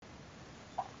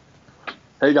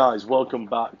Hey guys, welcome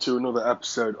back to another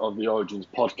episode of the Origins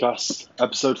podcast.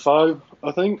 Episode 5,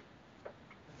 I think.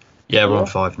 Yeah, we're on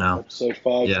Yeah, 5 now. episode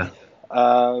 5. Yeah.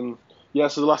 So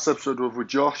the last episode was with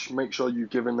Josh. Make sure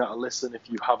you've given that a listen if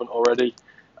you haven't already.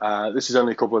 This is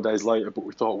only a couple of days later, but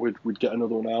we thought we'd get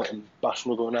another one out and bash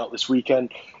another one out this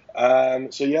weekend.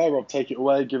 Rob, take it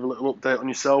away. Give a little update on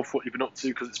yourself, what you've been up to,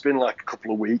 because it's been like a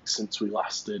couple of weeks since we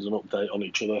last did an update on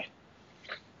each other.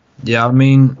 Yeah, I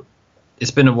mean,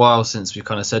 it's been a while since we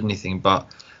kind of said anything, but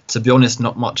to be honest,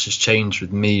 not much has changed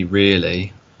with me,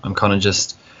 really. I'm kind of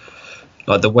just,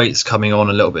 like, the weight's coming on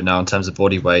a little bit now in terms of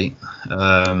body weight.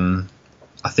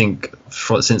 I think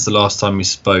since the last time we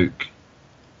spoke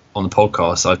on the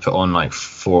podcast, I put on like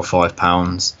 4 or 5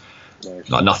 pounds, Nice.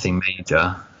 like nothing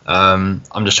major. I'm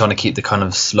just trying to keep the kind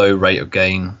of slow rate of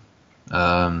gain,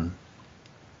 because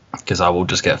I will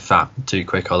just get fat too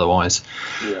quick otherwise.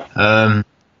 Yeah.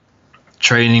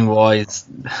 Training wise,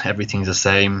 everything's the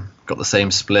same. Got the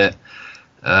same split.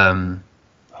 How's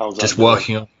that Just going?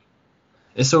 working on.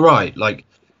 It's all right. Like,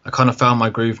 I kind of found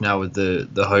my groove now with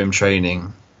the home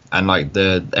training and like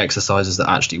the exercises that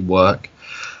actually work.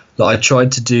 Like, I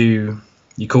tried to do.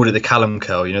 You called it the Callum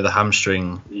curl. You know, the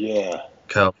hamstring Yeah.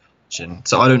 curl.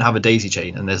 So I don't have a daisy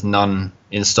chain, and there's none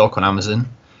in stock on Amazon.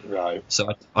 Right.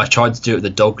 So I tried to do it with the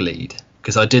dog lead,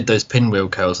 because I did those pinwheel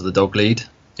curls with the dog lead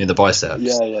in the biceps.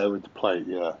 Yeah, with the plate,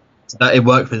 yeah. So that it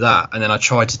worked with that, and then I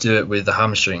tried to do it with the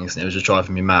hamstrings, and it was just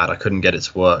driving me mad. I couldn't get it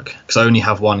to work because I only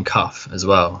have one cuff as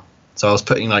well. So I was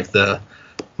putting like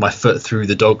my foot through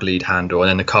the dog lead handle and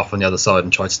then the cuff on the other side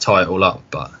and tried to tie it all up,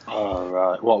 but Oh,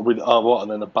 right.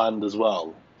 And then a band as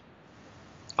well?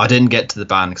 I didn't get to the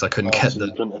band because I couldn't get So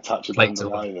you couldn't attach a plate band to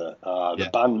it. either. Yeah.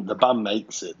 The band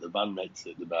makes it. The band makes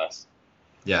it the best.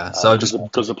 Yeah. So I just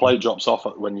Because the plate drops off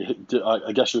when you hit.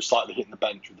 I guess you're slightly hitting the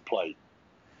bench with the plate.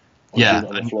 Or Yeah,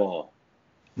 doing it on the floor.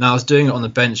 now I was doing it on the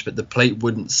bench, but the plate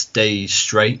wouldn't stay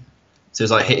straight. So it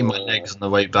was like hitting my legs on the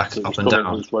way back So up it's and coming,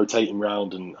 down. it's rotating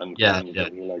round and Yeah, coming yeah.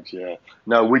 and your legs. Yeah.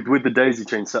 No, with the daisy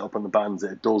chain set up on the bands,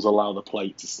 it does allow the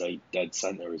plate to stay dead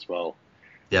center as well.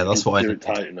 Yeah, that's If you what I do did. it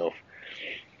tight enough.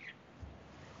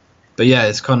 But yeah,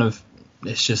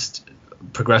 it's just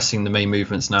progressing the main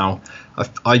movements now.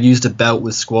 I used a belt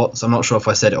with squats. I'm not sure if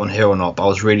I said it on here or not, but I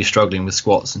was really struggling with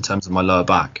squats in terms of my lower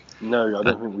back. No, I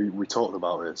don't think we talked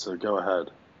about it. So go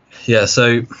ahead. Yeah,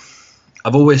 so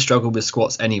I've always struggled with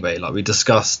squats anyway. Like, we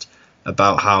discussed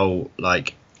about how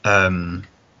like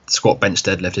squat, bench,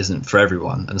 deadlift isn't for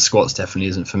everyone, and squats definitely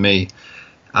isn't for me.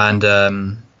 And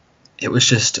it was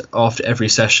just after every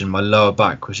session, my lower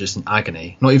back was just in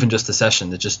agony. Not even just the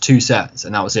session; there's just 2 sets,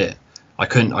 and that was it. I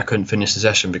couldn't finish the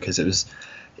session because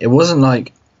it wasn't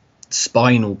like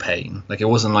spinal pain. Like, it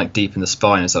wasn't like deep in the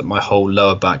spine. It's like my whole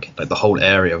lower back, like the whole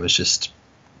area was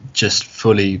just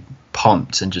fully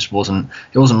pumped and just wasn't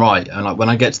right. And like when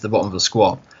I get to the bottom of the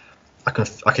squat, I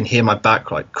can hear my back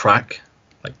like crack,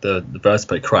 like the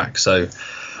vertebrae crack. So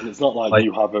And it's not like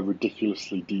you have a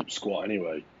ridiculously deep squat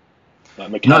anyway.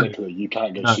 Like mechanically, you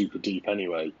can't go super deep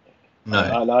anyway. no,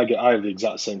 And I have the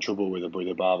exact same trouble with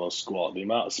a barbell squat. The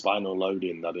amount of spinal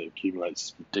loading that it accumulates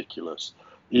is ridiculous.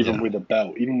 Even Yeah. with a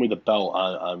belt,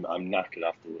 I'm knackered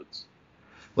afterwards.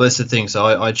 well, that's the thing. So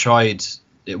I tried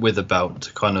it with a belt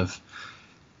to kind of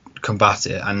combat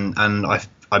it, and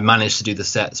I managed to do the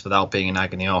sets without being in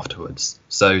agony afterwards.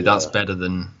 So that's better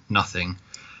than nothing.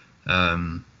 I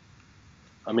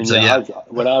mean, So,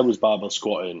 when I was barbell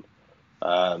squatting,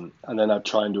 and then I'd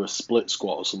try and do a split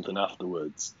squat or something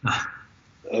afterwards,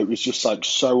 it was just like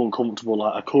so uncomfortable.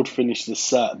 Like, I could finish the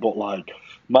set, but like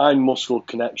my muscle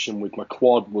connection with my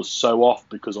quad was so off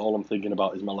because all I'm thinking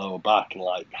about is my lower back and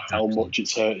like how much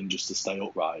it's hurting just to stay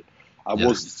upright.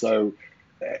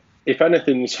 If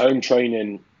anything, this home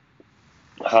training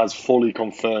has fully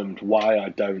confirmed why I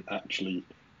don't actually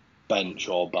bench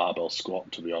or barbell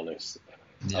squat, to be honest.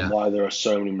 Yeah. And why there are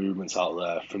so many movements out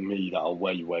there for me that are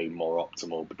way, way more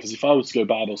optimal. Because if I was to go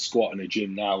barbell squat in a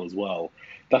gym now as well,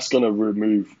 that's going to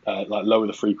lower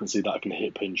the frequency that I can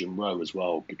hip hinge and row as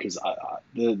well. Because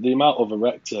the amount of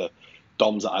erector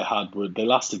DOMs that I had, they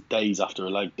lasted days after a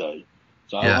leg day.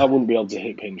 So I wouldn't be able to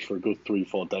hip hinge for a good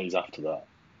 3-4 days after that.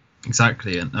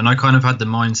 Exactly, and I kind of had the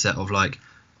mindset of like,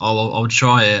 I'll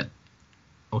try it,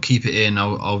 I'll keep it in,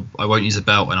 I won't use a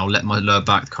belt, and I'll let my lower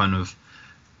back kind of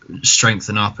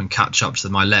strengthen up and catch up to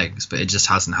my legs. But it just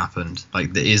hasn't happened.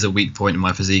 Like, there is a weak point in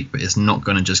my physique, but it's not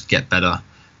going to just get better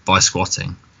by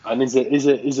squatting. And is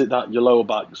it that your lower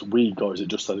back's weak, or is it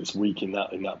just that it's weak in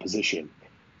that position?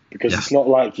 because it's not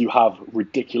like you have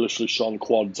ridiculously strong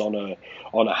quads on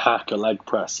a hack, a leg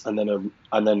press, and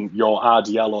then your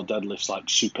RDL or deadlift's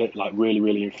like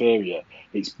really inferior.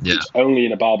 It's only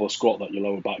in a barbell squat that your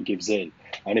lower back gives in.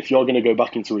 And if you're going to go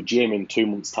back into a gym in 2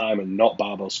 months' time and not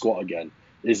barbell squat again,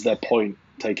 is there point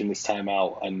taking this time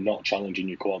out and not challenging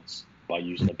your quads by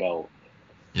using a belt?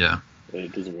 Yeah,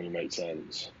 it doesn't really make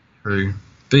sense. True,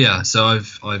 but yeah, so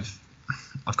I've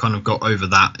kind of got over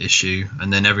that issue,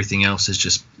 and then everything else is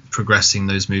just progressing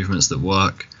those movements that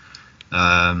work.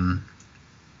 And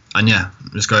yeah,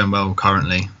 it's going well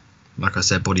currently. Like I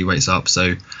said, body weight's up,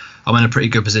 so I'm in a pretty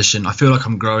good position. I feel like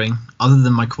I'm growing, other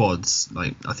than my quads.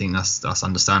 Like, I think that's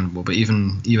understandable, but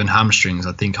even hamstrings,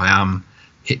 I think I am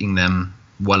hitting them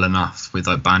well enough with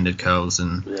like banded curls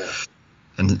and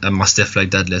my stiff leg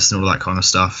deadlifts and all that kind of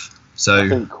stuff. So I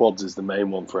think quads is the main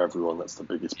one for everyone. That's the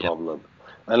biggest problem.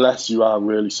 Unless you are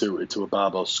really suited to a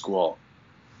barbell squat,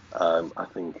 I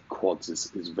think quads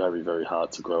is very, very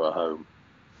hard to grow at home.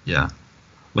 Yeah.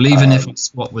 Well, even if I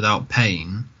squat without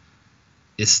pain,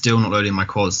 it's still not loading my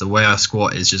quads. The way I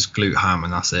squat is just glute ham,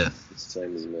 and that's it. It's the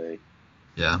same as me.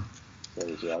 Yeah.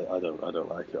 Same as you. I don't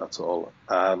like it at all.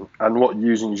 And what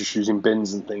you're just using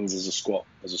bins and things as a squat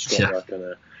rack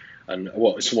and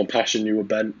what, is someone passing you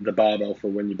the barbell for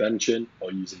when you're benching,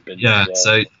 or using bins? Yeah. As well?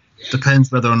 So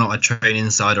depends whether or not I train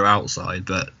inside or outside,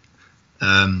 but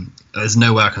there's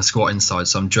no way I can squat inside,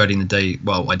 so I'm dreading the day.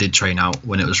 Well, I did train out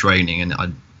when it was raining and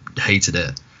I hated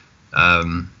it,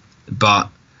 but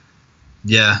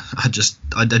yeah,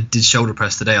 I did shoulder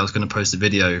press today. I was going to post a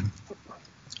video.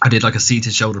 I did like a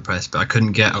seated shoulder press, but I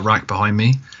couldn't get a rack behind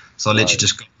me, so I literally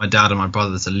just got my dad and my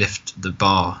brother to lift the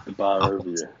bar over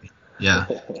you. Yeah,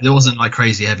 it wasn't like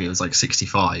crazy heavy, it was like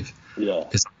 65. Yeah,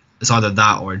 because it's either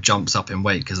that or it jumps up in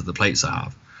weight because of the plates I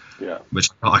have. Yeah, which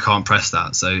I can't press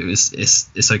that, so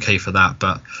it's okay for that.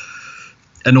 But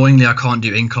annoyingly, I can't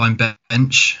do incline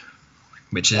bench,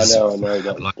 which is I know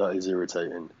that is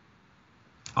irritating.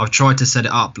 I've tried to set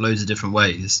it up loads of different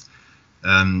ways,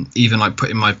 even like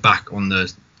putting my back on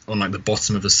the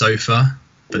bottom of the sofa,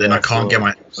 but then I can't get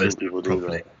my elbows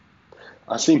properly.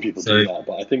 I've seen people do that,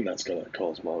 but I think that's going to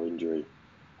cause more injury.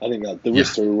 I think that the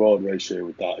risk to reward ratio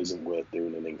with that isn't worth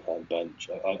doing an incline bench.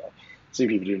 I've seen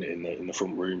people doing it in the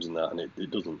front rooms and that, and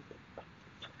it doesn't.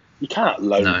 You can't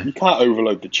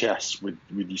overload the chest with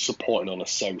you supporting on a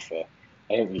sofa.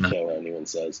 I don't really care what anyone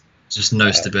says. Just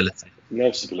no stability.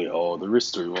 No stability at all. The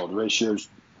risk to reward ratio's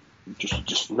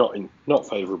just not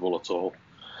favourable at all.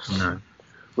 No.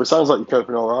 Well, it sounds like you're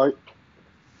coping all right.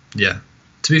 Yeah.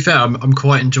 To be fair, I'm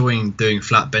quite enjoying doing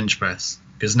flat bench press,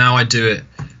 because now I do it.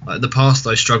 Like the past,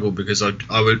 I struggled because I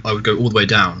would go all the way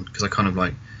down because I kind of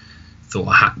like thought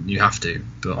you have to,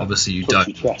 but obviously you don't.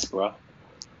 Touch your chest, bro.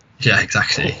 Yeah,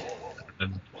 exactly.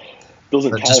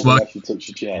 Doesn't count unless you touch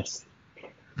your chest.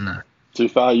 No. To be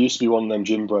fair, I used to be one of them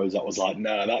gym bros that was like,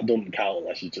 nah, that doesn't count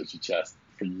unless you touch your chest.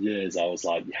 For years, I was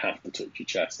like, you have to touch your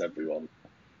chest, everyone.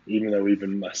 Even though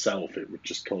even myself, it would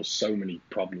just cause so many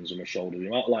problems with my shoulder. The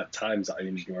amount of like times that I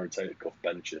injured my rotator cuff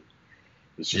benching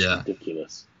was just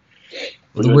ridiculous.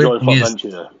 Well, the weird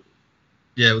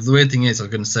thing is, I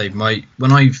was going to say,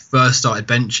 when I first started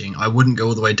benching, I wouldn't go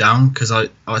all the way down because I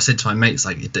said to my mates,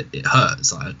 like, it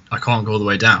hurts. Like, I can't go all the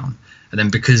way down. And then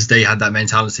because they had that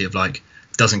mentality of like,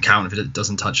 it doesn't count if it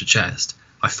doesn't touch your chest,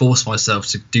 I forced myself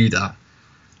to do that,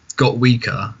 got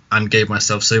weaker, and gave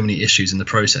myself so many issues in the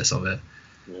process of it.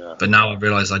 Yeah. But now I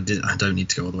realise I don't need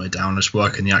to go all the way down. I just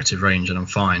work in the active range and I'm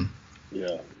fine.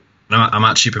 Yeah. And I'm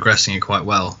actually progressing it quite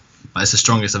well. It's the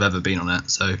strongest I've ever been on it.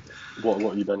 So. What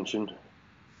are you benching?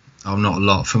 Oh, not a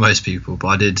lot for most people, but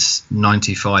I did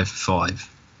 95.5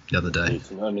 the other day.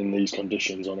 And in these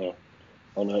conditions,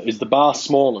 is the bar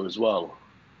smaller as well?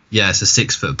 Yeah, it's a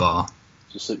 6 foot bar.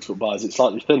 It's a 6 foot bar. Is it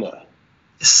slightly thinner?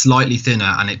 It's slightly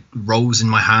thinner, and it rolls in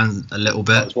my hand a little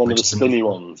bit. It's one of the spinny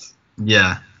ones.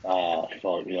 Yeah. Ah,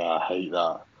 fuck yeah, I hate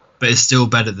that. But it's still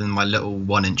better than my little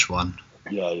 1 inch one.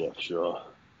 Yeah, sure.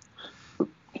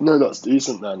 No, that's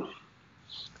decent then.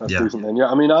 Decent then. Yeah,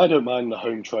 I mean, I don't mind the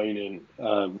home training.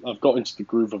 I've got into the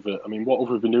groove of it. I mean, what have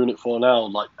we been doing it for now?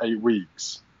 Like 8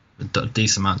 weeks. A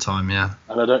decent amount of time, yeah.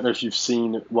 And I don't know if you've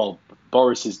seen. Well,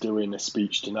 Boris is doing a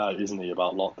speech tonight, isn't he,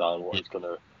 about lockdown? What he's going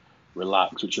to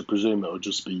relax, which I presume it'll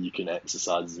just be you can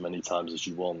exercise as many times as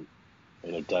you want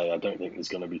in a day. I don't think there's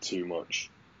going to be too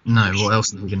much. No, what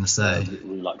else are we going to say?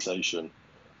 Relaxation.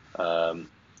 But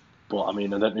I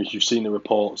mean, I don't know if you've seen the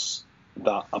reports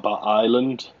about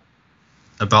Ireland.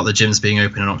 About the gyms being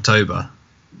open in October?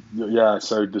 Yeah,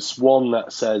 so there's one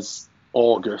that says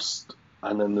August,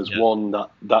 and then there's one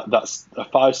that's a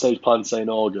 5-stage plan saying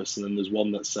August, and then there's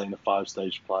one that's saying a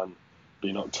 5-stage plan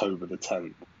being October the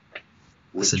 10th.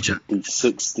 That's a which joke. would be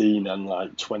 16 and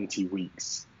like 20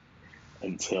 weeks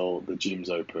until the gym's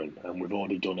open, and we've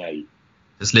already done 8.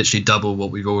 It's literally double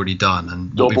what we've already done,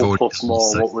 and what we've Double already plus done. more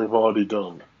So, what we've already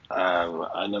done.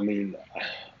 And I mean,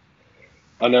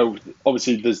 I know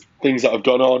obviously there's things that have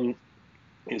gone on.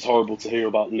 It's horrible to hear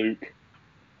about Luke.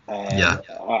 yeah,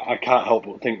 I can't help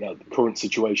but think that the current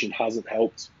situation hasn't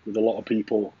helped with a lot of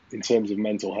people in terms of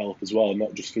mental health as well,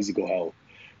 not just physical health.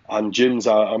 And gyms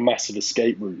are a massive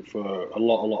escape route for a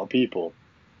lot of people.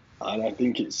 And I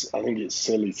think it's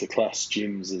silly to class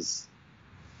gyms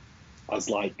as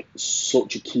like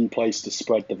such a key place to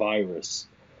spread the virus.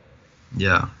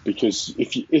 yeah, Because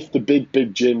if the big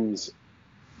gyms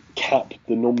cap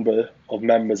the number of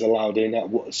members allowed in at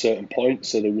a certain point,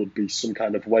 so there would be some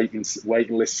kind of waiting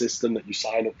list system that you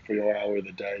sign up for your hour of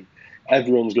the day.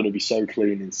 Everyone's going to be so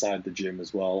clean inside the gym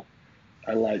as well,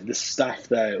 and like the staff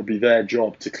there, it'll be their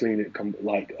job to clean it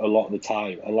like a lot of the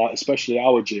time, and like especially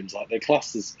our gyms, like they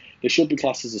should be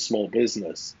classed as a small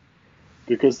business,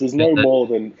 because there's no more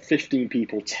than 15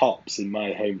 people tops in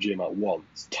my home gym at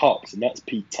once, tops, and that's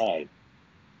peak time.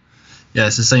 yeah.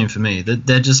 It's the same for me.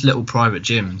 They're just little private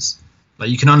gyms. Like,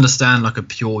 you can understand like a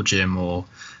pure gym or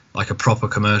like a proper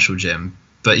commercial gym,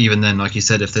 but even then, like you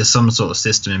said, if there's some sort of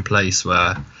system in place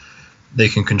where they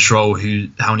can control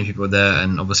how many people are there,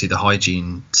 and obviously the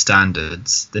hygiene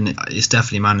standards, then it's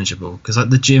definitely manageable. Because like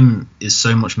the gym is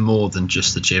so much more than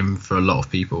just the gym for a lot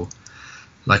of people.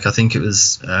 Like, I think it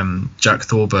was Jack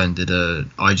Thorburn did a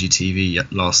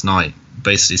IGTV last night,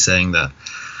 basically saying that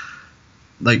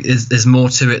like there's more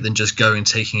to it than just going and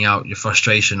taking out your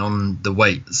frustration on the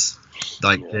weights.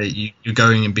 Like, you're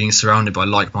going and being surrounded by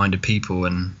like-minded people,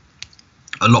 and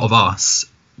a lot of us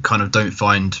kind of don't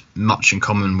find much in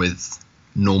common with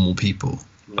normal people.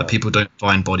 Like, people don't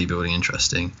find bodybuilding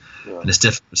interesting, and it's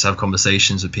difficult to have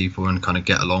conversations with people and kind of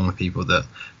get along with people that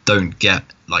don't get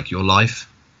like your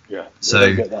life. Yeah, so they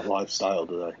don't get that lifestyle,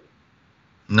 do they?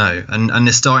 No, and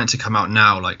it's starting to come out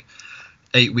now. Like,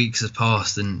 8 weeks has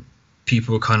passed, and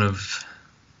people are kind of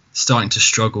starting to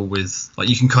struggle with, like,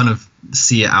 you can kind of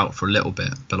see it out for a little bit,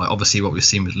 but like obviously what we've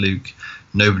seen with Luke,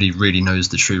 nobody really knows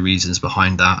the true reasons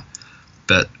behind that.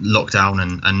 But lockdown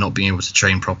and not being able to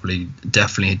train properly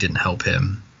definitely didn't help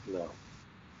him. No.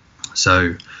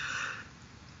 So,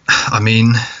 I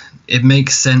mean, it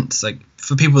makes sense. Like,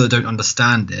 for people that don't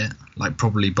understand it, like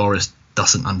probably Boris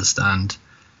doesn't understand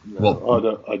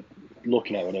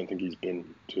looking at him, I don't think he's been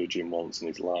to a gym once in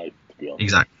his life, to be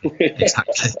honest.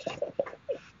 Exactly.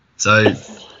 So,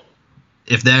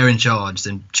 if they're in charge,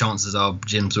 then chances are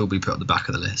gyms will be put at the back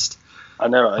of the list. I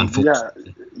know,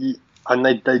 and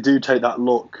they do take that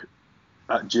look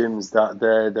at gyms that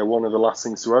they're one of the last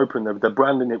things to open. They're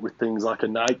branding it with things like a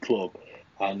nightclub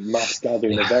and mass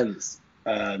gathering events,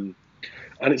 and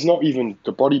it's not even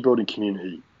the bodybuilding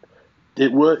community.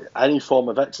 It works any form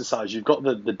of exercise. You've got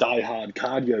the die-hard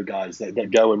cardio guys that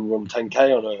go and run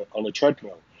 10K on a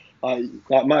treadmill.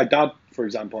 Like my dad, for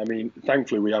example. I mean,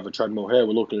 thankfully we have a treadmill here.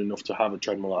 We're lucky enough to have a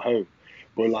treadmill at home.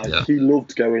 But he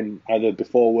loved going either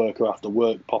before work or after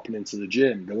work, popping into the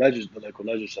gym, the local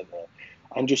leisure centre,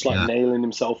 and just nailing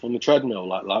himself on the treadmill,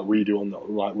 like we do on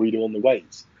the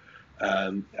weights.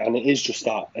 And it is just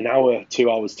that an hour,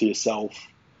 2 hours to yourself,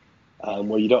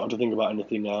 where you don't have to think about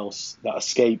anything else. That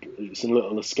escape, it's a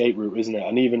little escape route, isn't it?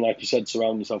 And even like you said,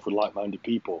 surround yourself with like-minded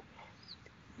people.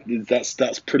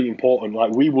 That's pretty important.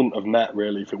 Like, we wouldn't have met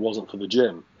really if it wasn't for the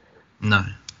gym. No.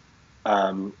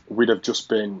 We'd have just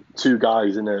been two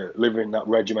guys living that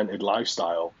regimented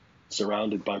lifestyle,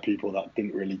 surrounded by people that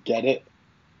didn't really get it.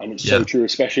 And it's so true,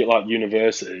 especially at like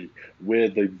university, we're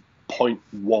the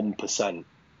 0.1%.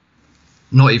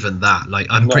 Not even that. Like,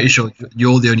 I'm pretty sure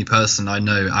you're the only person I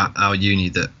know at our uni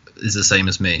that is the same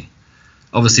as me.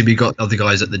 Obviously, we got other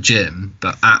guys at the gym,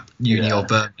 but at uni or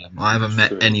Birmingham, I haven't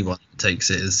met anyone that takes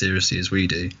it as seriously as we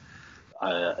do.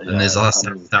 And there's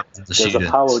thousands of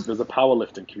students. There's a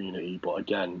powerlifting community, but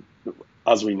again,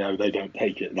 as we know, they don't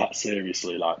take it that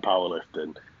seriously, like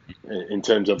powerlifting, in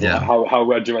terms of like how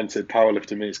regimented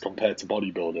powerlifting is compared to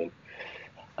bodybuilding.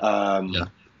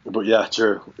 But yeah,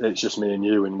 true. It's just me and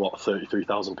you and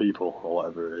 33,000 people or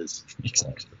whatever it is.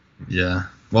 Exactly. Yeah.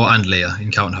 Well, and Leah, you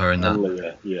can count her in that. And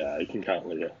Leah, yeah, you can count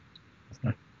Leah.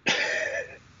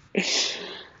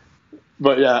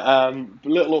 But yeah, a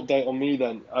little update on me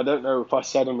then. I don't know if I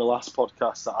said on the last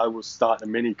podcast that I was starting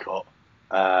a mini cut,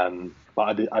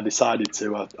 but I decided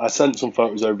to. I sent some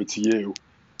photos over to you,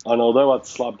 and although I'd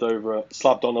slabbed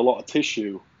on a lot of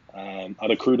tissue,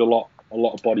 I'd accrued a lot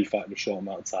of body fat in a short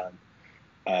amount of time.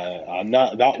 And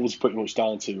that was pretty much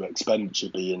down to expenditure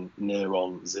being near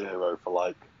on zero for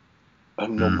like a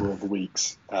number of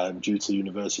weeks due to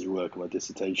university work and my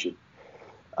dissertation.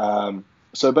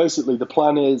 So basically, the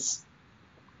plan is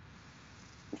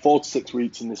 4 to 6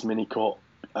 weeks in this mini cut,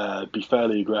 be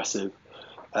fairly aggressive.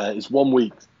 It's 1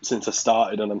 week since I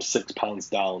started and I'm £6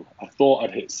 down. I thought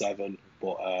I'd hit 7,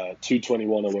 but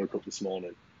 221 I woke up this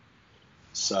morning.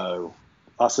 So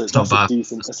that's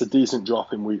a decent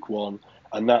drop in week 1,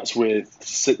 and that's with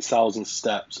 6,000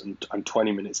 steps and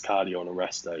 20 minutes cardio on a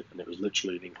rest day, and it was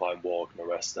literally an incline walk on a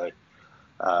rest day.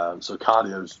 So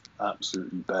cardio's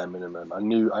absolutely bare minimum. I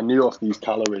knew off these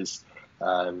calories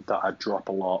that I'd drop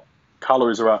a lot.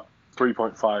 Calories are at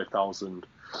 3.5 thousand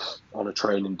on a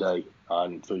training day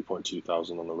and 3.2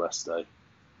 thousand on a rest day.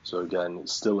 So again,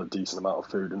 it's still a decent amount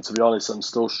of food. And to be honest, I'm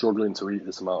still struggling to eat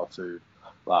this amount of food.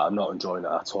 Like, I'm not enjoying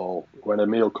it at all. When a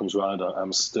meal comes around,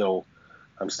 I'm still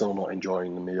not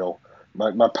enjoying the meal.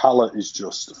 My palate is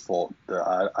just fucked.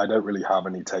 I don't really have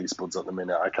any taste buds at the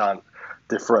minute. I can't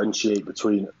differentiate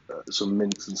between some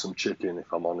mince and some chicken,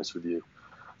 if I'm honest with you.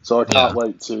 So I can't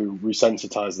wait to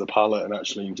resensitize the palate and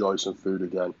actually enjoy some food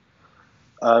again.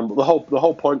 But the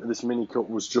whole point of this mini cut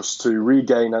was just to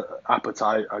regain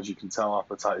appetite. As you can tell,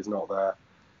 appetite is not there,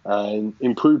 and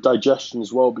improve digestion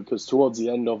as well. Because towards the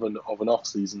end of an off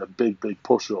season, a big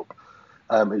push up,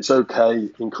 it's okay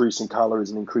increasing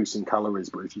calories,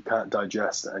 but if you can't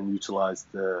digest and utilize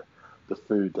the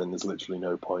food, then there's literally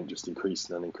no point just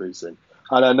increasing.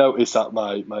 And I noticed that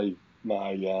my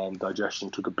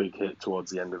digestion took a big hit towards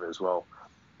the end of it as well,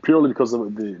 purely because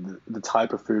of the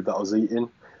type of food that I was eating.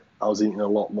 I was eating a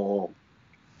lot more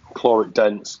caloric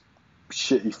dense,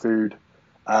 shitty food.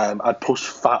 I'd pushed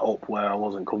fat up where I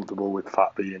wasn't comfortable with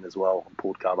fat being as well, and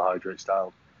pulled carbohydrates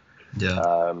down.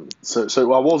 Yeah.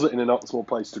 So I wasn't in an optimal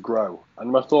place to grow.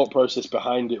 And my thought process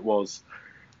behind it was,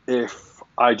 if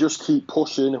I just keep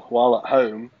pushing while at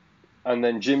home and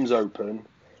then gym's open,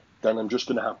 then I'm just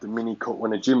going to have to mini cut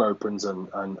when a gym opens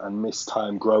and miss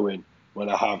time growing when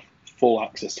I have full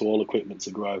access to all equipment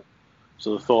to grow.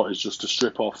 So the thought is just to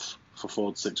strip off for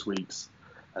 4 to 6 weeks,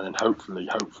 and then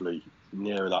hopefully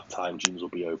nearer that time gyms will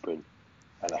be open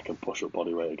and I can push up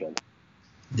body weight again.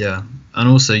 Yeah, and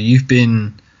also you've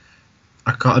been,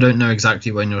 I don't know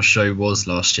exactly when your show was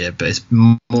last year, but it's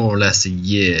more or less a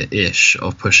year-ish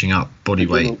of pushing up body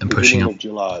weight and pushing up. Of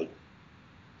July.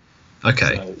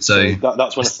 Okay, so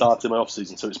that's when I started my off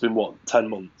season. So it's been 10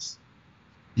 months.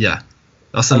 Yeah,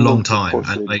 that's a long time,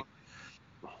 and like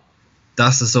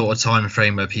that's the sort of time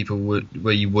frame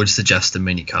where you would suggest a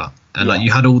mini cut, and like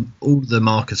you had all the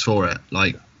markers for it,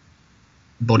 like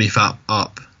body fat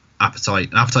up, appetite.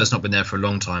 Appetite's not been there for a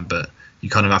long time, but you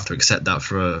kind of have to accept that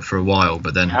for a while.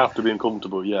 But then you have to be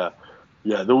uncomfortable. Yeah.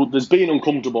 There's been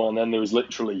uncomfortable, and then there was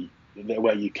literally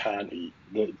where you can't eat.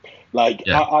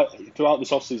 I throughout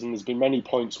this off season, there's been many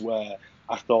points where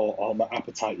I thought, oh, my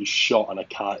appetite is shot and I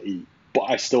can't eat, but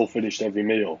I still finished every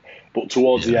meal. But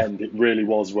towards the end, it really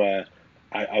was where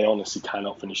I honestly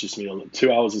cannot finish this meal.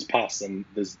 2 hours has passed, and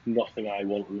there's nothing I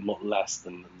want less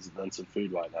than some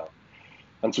food right now.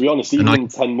 And to be honest, even in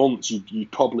 10 months,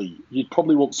 you'd probably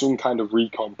want some kind of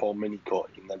recomp or mini cut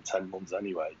in them 10 months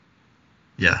anyway.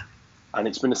 Yeah. And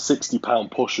it's been a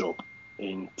 £60 push up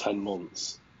in 10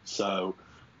 months. So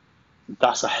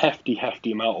that's a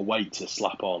hefty amount of weight to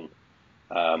slap on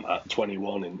at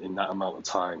 21 in that amount of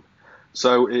time.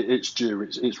 So it's due.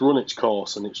 It's run its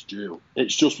course and it's due.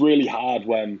 It's just really hard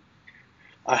when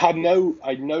I had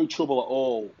no trouble at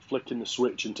all flicking the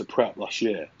switch into prep last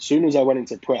year. As soon as I went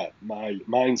into prep, my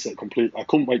mindset I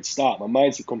couldn't wait to start. My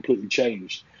mindset completely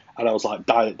changed, and I was like,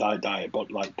 diet,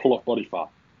 but like pull off body fat.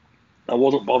 I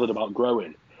wasn't bothered about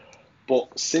growing.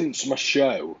 But since my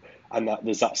show and that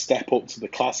there's that step up to the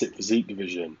classic physique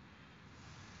division,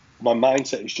 my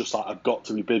mindset is just like, I've got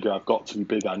to be bigger. I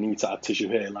need to add tissue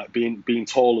here. Like being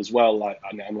tall as well. Like,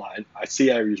 and I'm like, I see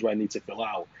areas where I need to fill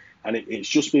out. And it's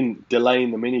just been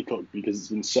delaying the mini cut because it's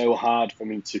been so hard for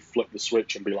me to flip the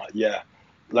switch and be like, yeah,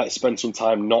 let's spend some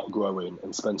time not growing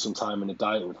and spend some time in a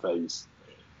dieting phase.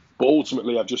 But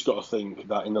ultimately, I've just got to think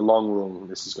that in the long run,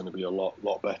 this is going to be a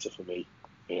lot better for me.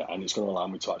 Yeah, and it's going to allow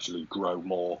me to actually grow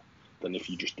more than if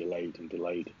you just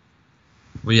delayed.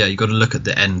 Well, yeah, you got to look at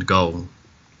the end goal,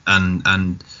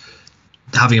 and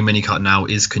having a mini cut now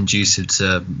is conducive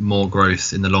to more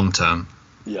growth in the long term.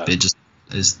 Yeah, it just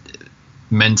is.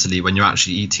 Mentally, when you're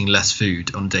actually eating less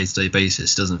food on a day-to-day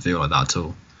basis, it doesn't feel like that at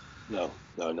all. No,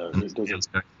 and it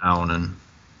doesn't. Going down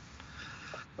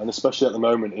and especially at the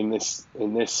moment in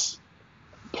this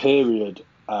period,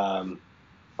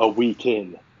 a week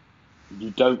in,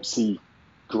 you don't see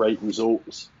great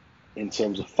results in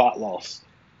terms of fat loss.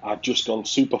 I've just gone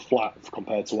super flat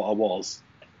compared to what I was,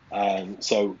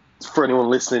 so for anyone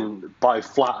listening, by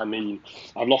flat I mean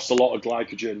I've lost a lot of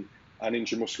glycogen and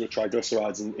intramuscular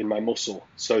triglycerides in my muscle.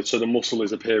 So the muscle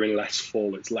is appearing less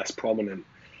full, it's less prominent.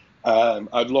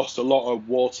 I've lost a lot of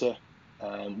water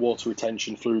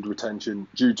retention, fluid retention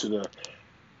due to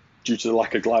the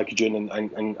lack of glycogen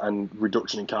and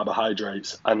reduction in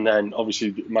carbohydrates. And then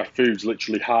obviously my food's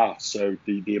literally halved, so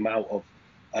the amount of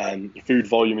food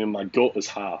volume in my gut has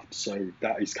halved. So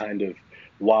that is kind of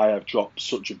why I've dropped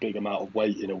such a big amount of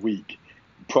weight in a week.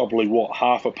 Probably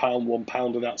half a pound, 1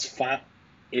 pound of that's fat,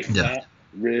 if that,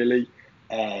 really.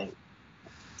 But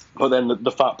then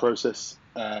the fat process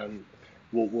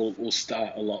will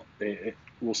start a lot. It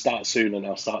will start soon, and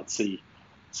I'll start to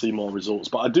see more results.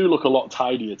 But I do look a lot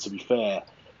tidier, to be fair.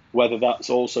 Whether that's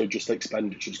also just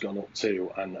expenditure's gone up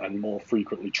too, and more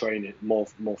frequently training, more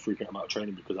frequent amount of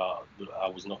training, because I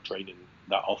was not training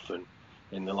that often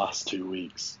in the last 2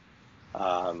 weeks.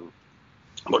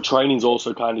 But training's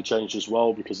also kind of changed as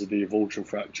well because of the avulsion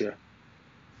fracture.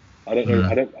 I don't know.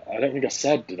 I don't think I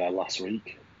said, did I, last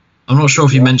week? I'm not sure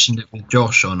if you mentioned it with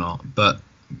Josh or not, but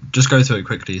just go through it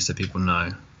quickly so people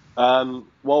know.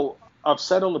 Well, I've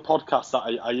said on the podcast that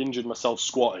I injured myself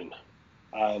squatting,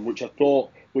 which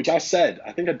I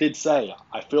think I did say,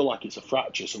 I feel like it's a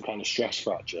fracture, some kind of stress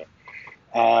fracture.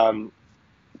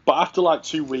 But after like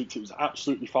 2 weeks, it was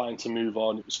absolutely fine to move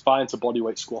on. It was fine to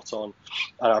bodyweight squat on.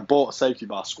 And I bought a safety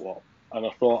bar squat, and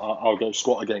I thought I'll go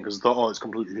squat again because I thought, it's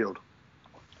completely healed.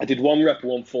 I did 1 rep of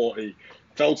 140,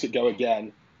 felt it go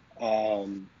again.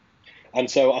 And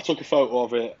so I took a photo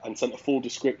of it and sent a full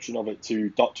description of it to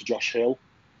Dr. Josh Hill.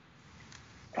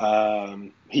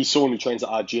 He's someone who trains at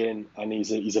our gym, and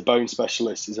he's a bone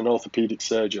specialist. He's an orthopedic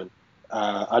surgeon.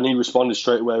 And he responded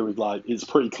straight away with, like, it's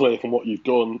pretty clear from what you've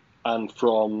done and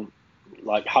from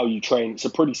like how you train. It's a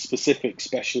pretty specific,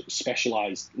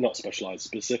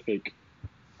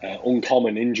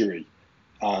 uncommon injury.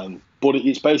 But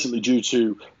it's basically due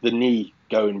to the knee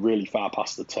going really far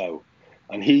past the toe.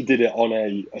 And he did it on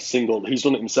a single, he's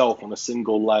done it himself on a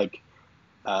single leg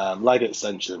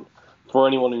extension. For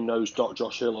anyone who knows Dr.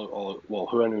 Josh Hill, or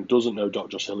who doesn't know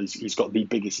Dr. Josh Hill, he's got the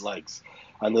biggest legs.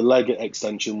 And the leg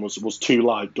extension was 2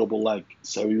 leg, double leg.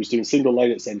 So he was doing single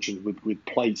leg extensions with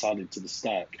plates added to the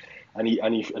stack. And he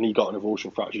got an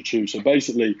avulsion fracture too. So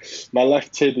basically, my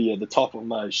left tibia, the top of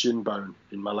my shin bone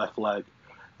in my left leg,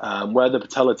 where the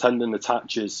patella tendon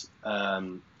attaches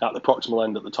at the proximal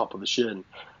end at the top of the shin,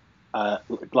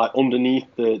 like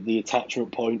underneath the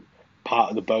attachment point, part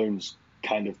of the bone's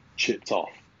kind of chipped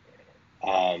off.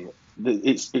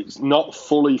 It's not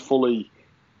fully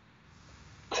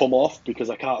come off because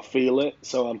I can't feel it,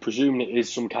 so I'm presuming it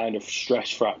is some kind of stress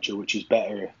fracture, which is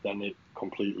better than it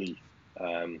completely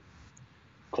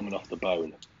coming off the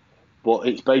bone. But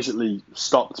it's basically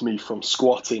stopped me from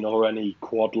squatting or any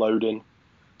quad loading.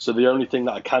 So the only thing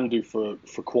that I can do for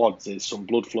quads is some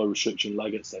blood flow restriction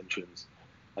leg extensions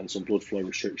and some blood flow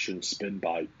restriction spin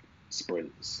bike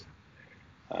sprints,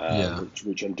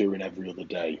 which I'm doing every other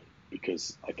day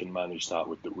because I can manage that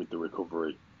with the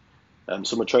recovery.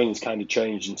 So my training's kind of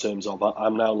changed in terms of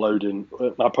I'm now loading.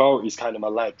 My priority is kind of my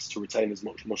legs to retain as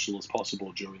much muscle as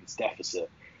possible during this deficit.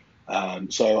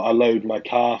 So I load my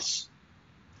calves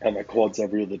and my quads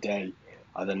every other day,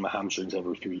 and then my hamstrings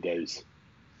every 3 days.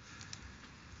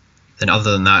 Then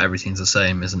other than that, everything's the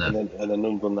same, isn't it? And then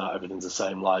other than that, everything's the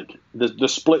same. Like the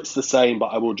split's the same, but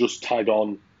I will just tag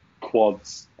on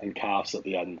quads and calves at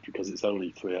the end because it's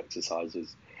only 3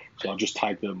 exercises. So I'll just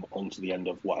tag them onto the end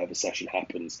of whatever session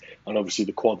happens. And obviously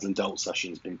the quads and delt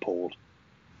session's been pulled.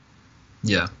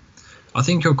 Yeah. I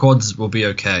think your quads will be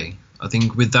okay. I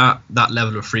think with that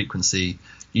level of frequency,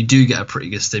 you do get a pretty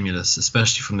good stimulus,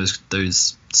 especially from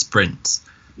those sprints.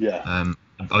 Yeah.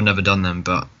 I've never done them,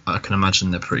 but I can imagine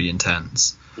they're pretty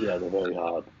intense. Yeah, they're very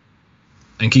hard.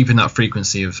 And keeping that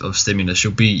frequency of stimulus,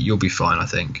 you'll be fine, I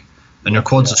think. And your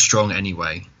quads are strong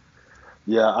anyway.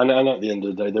 Yeah, and at the end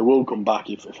of the day, they will come back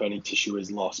if any tissue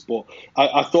is lost. But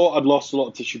I thought I'd lost a lot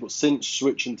of tissue, but since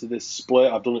switching to this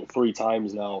split, I've done it 3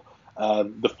 times now.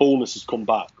 The fullness has come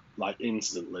back like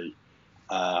instantly,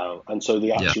 and so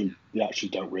they actually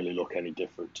don't really look any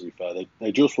different. To be fair,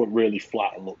 they just went really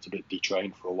flat and looked a bit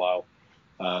detrained for a while.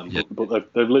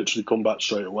 But they've literally come back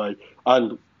straight away.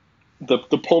 And the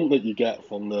pump that you get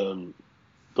from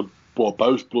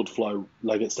both blood flow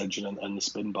leg extension and the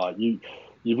spin bike,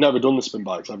 you've never done the spin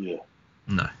bikes, have you?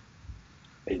 No.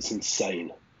 It's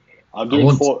insane. I'm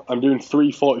doing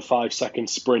 3 45-second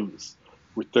sprints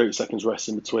with 30 seconds rest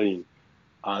in between,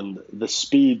 and the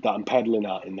speed that I'm pedaling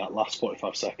at in that last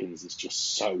 45 seconds is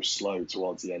just so slow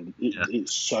towards the end.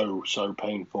 It's so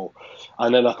painful.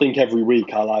 And then I think every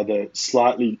week I'll either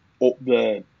slightly up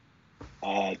the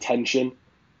tension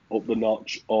up the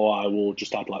notch, or I will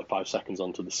just add like 5 seconds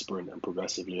onto the sprint and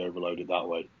progressively overload it that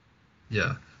way.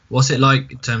 Yeah. What's it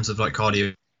like in terms of like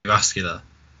cardiovascular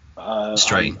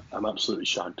strain? I'm absolutely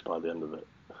shagged by the end of it.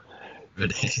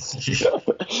 Really?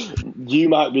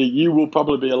 You will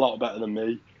probably be a lot better than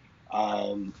me.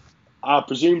 I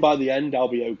presume by the end I'll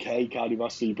be okay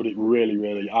cardiovascularly, but it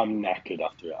really, I'm knackered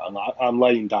after it. I'm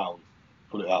laying down,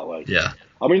 put it that way. Yeah.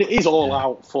 I mean, it is all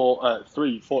out for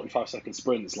 3 45-second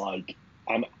sprints. Like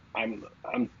I'm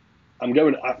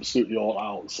going absolutely all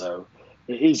out. So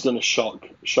it is going to shock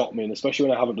me, and especially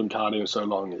when I haven't done cardio so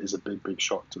long, it is a big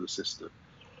shock to the system.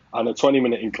 And a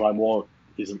 20-minute incline walk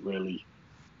isn't really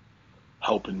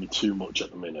helping me too much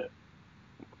at the minute.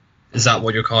 Is that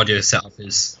what your cardio setup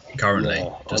is currently?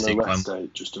 Yeah, just on a rest day,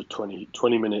 just a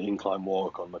 20-minute incline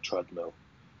walk on my treadmill,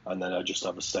 and then I just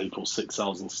have a staple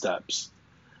 6,000 steps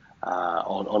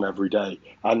on every day.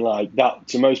 And like that,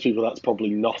 to most people, that's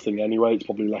probably nothing anyway. It's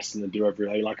probably less than they do every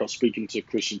day. Like I was speaking to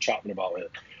Christian Chapman about it,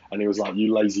 and he was like,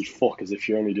 "You lazy fuck, as if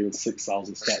you're only doing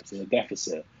 6,000 steps in a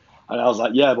deficit." And I was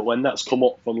like, "Yeah, but when that's come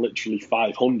up from literally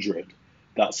 500,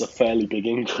 that's a fairly big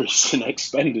increase in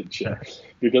expenditure."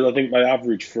 Because I think my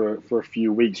average for a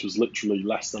few weeks was literally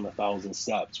less than 1,000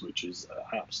 steps, which is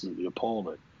absolutely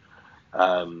appalling.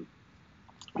 But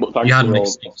thankfully,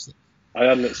 I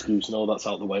had an excuse, and all that's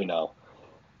out the way now.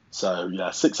 So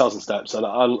yeah, 6,000 steps, and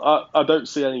I don't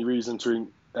see any reason to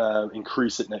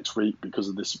increase it next week because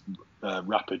of this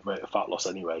rapid rate of fat loss.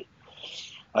 Anyway,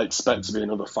 I expect to be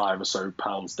another 5 or so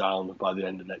pounds down by the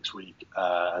end of next week,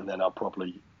 and then I'll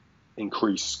probably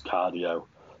increase cardio.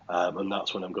 And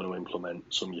that's when I'm going to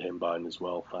implement some Yimbine as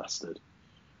well, fasted.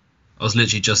 I was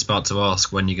literally just about to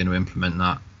ask when you're going to implement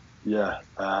that. Yeah,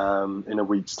 in a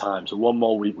week's time. So 1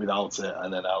 more week without it,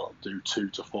 and then I'll do 2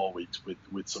 to 4 weeks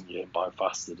with some Yimbine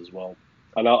fasted as well.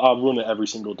 And I'll run it every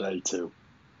single day too.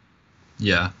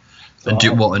 Yeah. So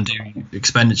and do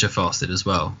expenditure fasted as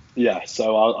well? Yeah,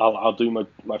 so I'll do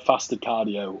my fasted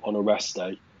cardio on a rest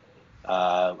day.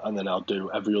 And then I'll do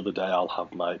every other day. I'll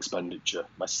have my expenditure,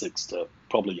 my 6 to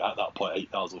probably at that point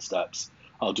 8,000 steps.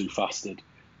 I'll do fasted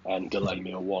and delay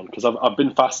meal 1 because I've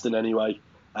been fasting anyway,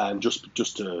 just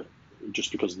because of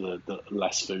the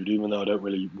less food. Even though I don't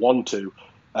really want to,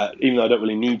 even though I don't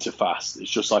really need to fast, it's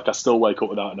just like I still wake up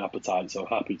without an appetite. So I'm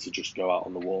happy to just go out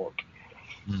on the walk,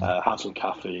 have some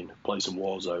caffeine, play some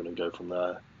Warzone, and go from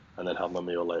there, and then have my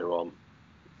meal later on.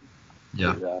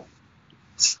 Yeah. But, yeah.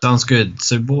 Sounds good.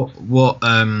 So what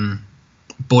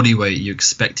body weight are you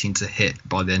expecting to hit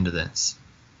by the end of this?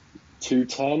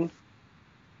 210,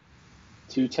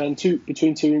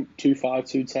 between 225,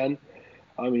 210.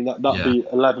 I mean that'd be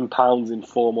 11 pounds in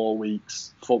 4 more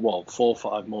weeks. 4 or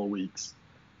 5 more weeks,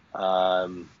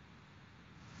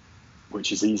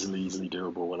 which is easily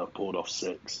doable when I've pulled off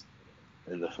 6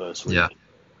 in the first week. Yeah.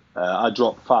 I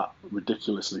drop fat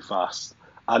ridiculously fast,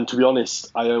 and to be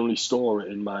honest, I only store it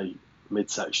in my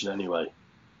midsection anyway.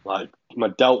 Like my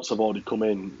delts have already come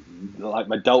in. Like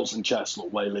my delts and chest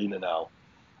look way leaner now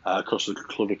across the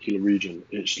clavicular region.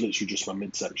 It's literally just my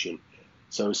midsection.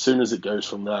 So as soon as it goes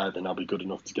from there, then I'll be good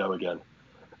enough to go again.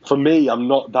 For me, I'm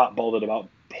not that bothered about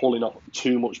pulling off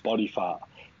too much body fat.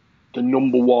 The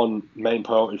number one main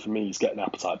priority for me is getting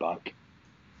appetite back.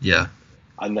 Yeah.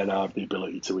 And then I have the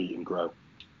ability to eat and grow.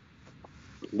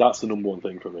 That's the number one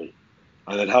thing for me.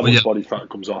 And then how much body fat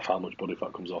comes off, I'm not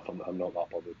that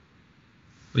bothered.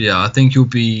 Yeah, I think you'll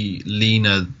be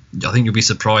leaner. I think you'll be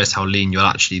surprised how lean you'll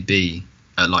actually be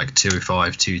at like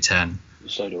 205, 210.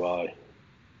 So do I.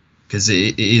 Because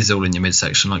it is all in your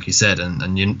midsection, like you said,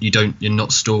 and you're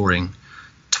not storing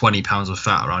 20 pounds of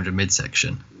fat around your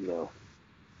midsection. No.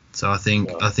 So I think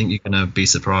you're gonna be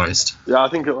surprised. Yeah, I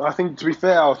think to be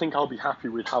fair, I think I'll be happy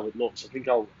with how it looks. I think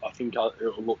it'll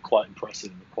look quite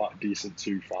impressive, quite a decent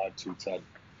 2.5, 2.10,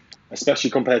 especially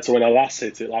compared to when I last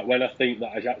hit it. Like when I think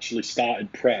that I actually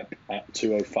started prep at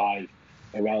 2.05,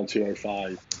 around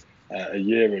 2.05 a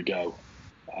year ago.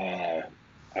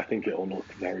 I think it'll look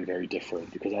very, very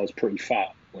different because I was pretty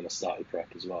fat when I started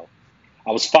prep as well.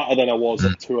 I was fatter than I was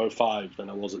at 2.05 than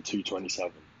I was at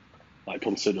 2.27, like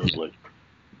considerably.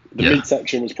 The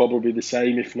midsection was probably the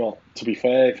same, if not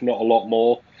a lot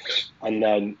more. And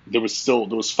then there was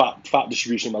fat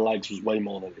distribution in my legs was way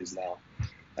more than it is now,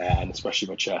 and especially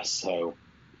my chest. So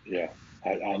yeah,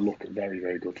 I look very,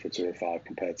 very good for 205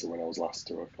 compared to when I was last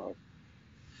 205.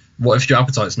 What if your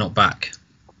appetite's not back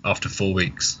after 4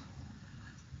 weeks?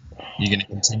 You going to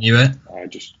continue it? I'll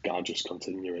just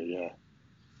continue it, yeah.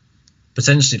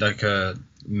 Potentially like a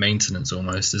maintenance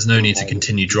almost. There's no need to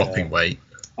continue dropping weight.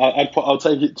 I'll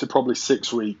take it to probably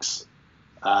 6 weeks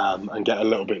and get a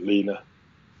little bit leaner.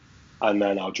 and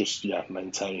then I'll just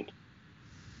maintain.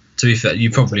 To be fair, you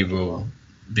probably will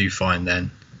be fine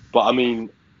then. But I mean,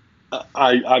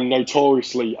 I'm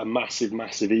notoriously a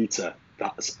massive eater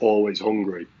that's always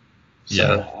hungry.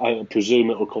 So I presume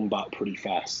it'll come back pretty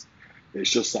fast. It's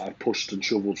just that I've pushed and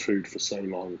shoveled food for so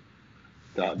long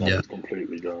that it's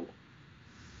completely gone.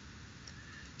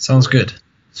 Sounds good.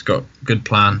 It's got a good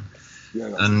plan. Yeah,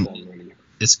 that's and the plan, really.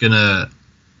 It's going to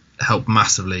help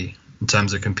massively in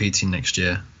terms of competing next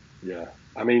year. Yeah.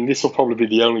 I mean, this will probably be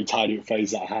the only tidy up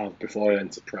phase that I have before I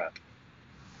enter prep.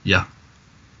 Yeah.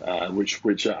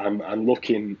 Which I'm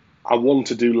looking. I want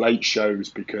to do late shows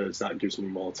because that gives me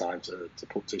more time to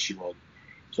put tissue on.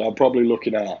 So I'm probably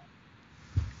looking at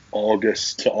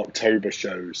August to October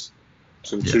shows,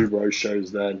 some two row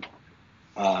shows then.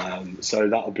 So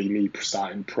that'll be me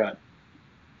starting prep,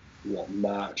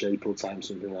 March, April time,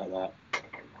 something like that.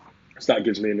 So that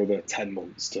gives me another 10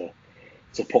 months to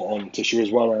put on tissue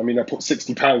as well. I mean, I put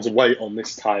 60 pounds of weight on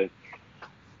this time.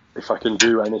 If I can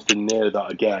do anything near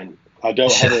that again, I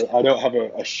don't have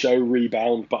a show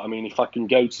rebound, but I mean, if I can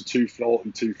go to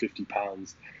 240, 250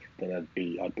 pounds, then I'd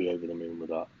be over the moon with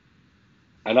that.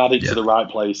 And add it to the right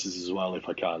places as well if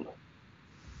I can.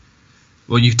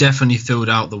 Well, you've definitely filled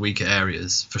out the weaker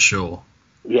areas for sure.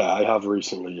 Yeah, I have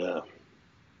recently, yeah.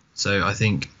 So I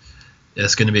think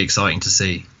it's going to be exciting to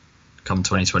see come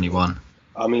 2021.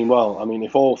 I mean,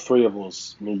 if all three of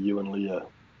us, me, you and Leah,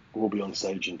 will be on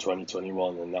stage in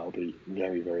 2021, then that'll be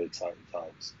very, very exciting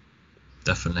times.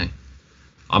 Definitely.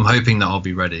 I'm hoping that I'll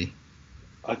be ready.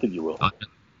 I think you will.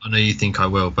 I know you think I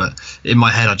will, but in my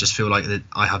head I just feel like that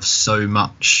I have so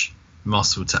much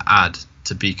muscle to add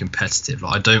to be competitive.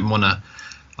 Like I don't want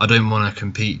to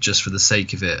compete just for the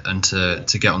sake of it and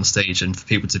to get on stage and for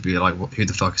people to be like, who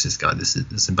the fuck is this guy? This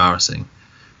is embarrassing.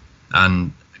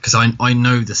 And because I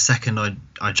know the second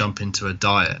I jump into a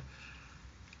diet,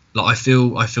 like I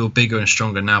feel bigger and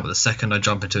stronger now, but the second I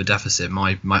jump into a deficit,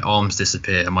 my arms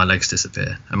disappear and my legs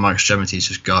disappear and my extremities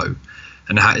just go.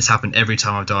 And it's happened every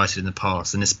time I've dieted in the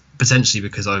past, and it's potentially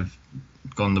because I've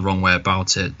gone the wrong way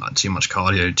about it, like too much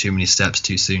cardio, too many steps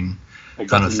too soon. Exactly.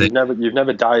 Kind of thing. You've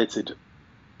never dieted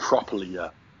properly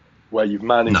yet, where you've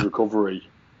managed recovery.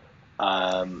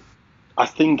 I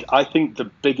think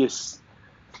the biggest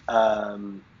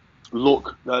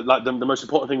look, like the most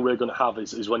important thing we're going to have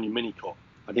is when you mini cut.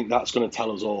 I think that's going to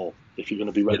tell us all if you're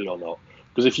going to be ready or not.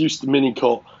 Because if you mini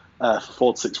cut for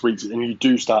 4 to 6 weeks and you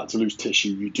do start to lose tissue,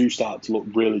 you do start to look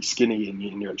really skinny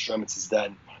in your extremities,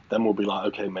 then we'll be like,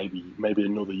 okay, maybe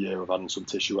another year of adding some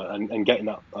tissue and getting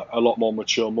that a lot more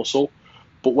mature muscle.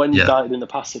 But when you dieted in the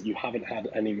past, you haven't had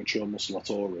any mature muscle at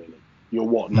all, really.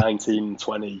 You're 19,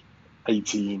 20,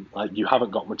 18, like you haven't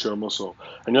got mature muscle,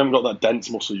 and you haven't got that dense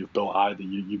muscle you've built either.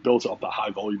 You built it off that high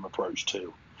volume approach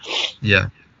too. Yeah.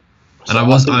 So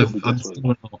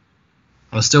and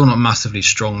I'm still not massively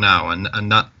strong now,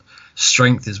 and that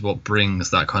strength is what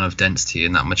brings that kind of density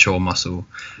and that mature muscle.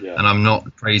 Yeah. And I'm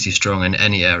not crazy strong in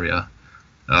any area,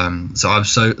 so I've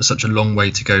such a long way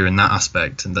to go in that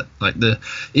aspect. And that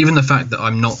even the fact that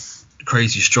I'm not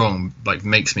crazy strong like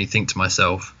makes me think to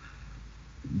myself,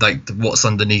 like what's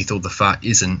underneath all the fat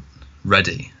isn't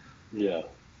ready. Yeah,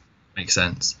 makes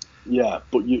sense. Yeah,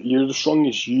 but you're the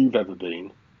strongest you've ever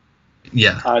been.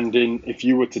 Yeah. And if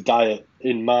you were to diet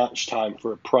in March time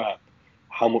for a prep,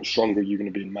 how much stronger are you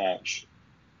going to be in March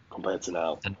compared to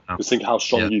now? Just think how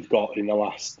strong you've got in the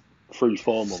last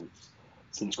 3-4 months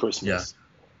since Christmas. Yeah.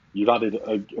 You've added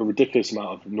a ridiculous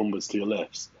amount of numbers to your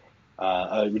lifts,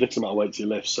 a ridiculous amount of weight to your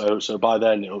lifts. So by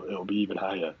then it'll be even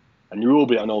higher, and you will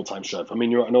be at an all-time strength. I mean,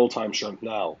 you're at an all-time strength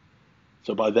now.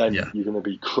 So by then you're going to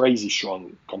be crazy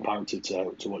strong comparative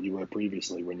to what you were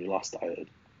previously when you last dieted.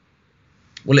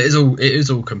 Well, it is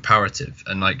all comparative,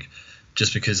 and like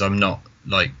just because I'm not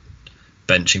like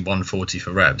benching 140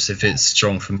 for reps, if it's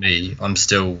strong for me, I'm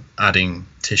still adding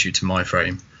tissue to my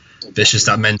frame. Exactly. There's just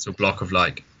that mental block of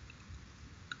like,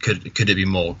 could it be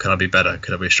more? Could I be better?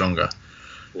 Could I be stronger?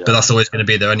 Yeah. But that's always going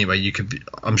to be there anyway.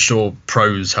 I'm sure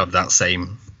pros have that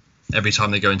same. Every time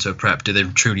they go into a prep, do they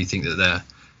truly think that they're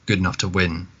good enough to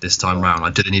win this time round?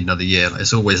 Like, do they need another year? Like,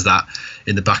 it's always that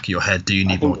in the back of your head. Do you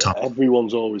need more time?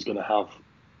 Everyone's always going to have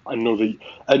another.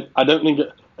 And I don't think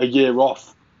a year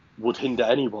off would hinder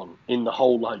anyone in the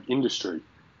whole like industry.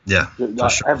 Yeah,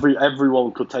 like, sure.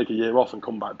 Everyone could take a year off and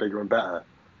come back bigger and better,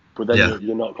 but then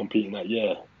you're not competing that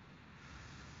year.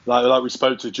 Like we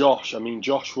spoke to Josh. I mean,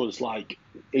 Josh was like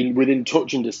within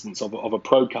touching distance of a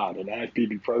pro card, an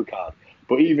IFBB pro card.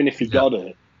 But even if he got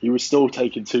it, he was still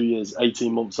taking 2 years,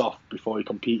 18 months off before he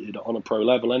competed on a pro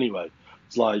level anyway.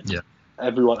 It's like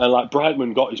everyone, and like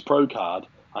Brightman got his pro card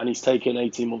and he's taken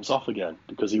 18 months off again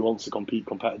because he wants to compete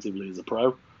competitively as a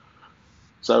pro.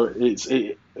 So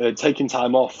taking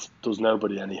time off does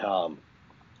nobody any harm,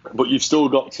 but you've still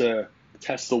got to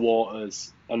test the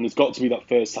waters, and there's got to be that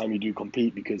first time you do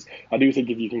compete, because I do think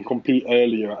if you can compete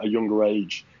earlier at a younger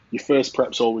age, your first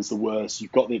prep's always the worst.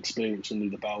 You've got the experience under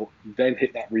the belt, you then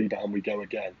hit that rebound, we go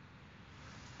again,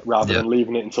 rather than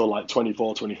leaving it until like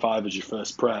 24, 25 as your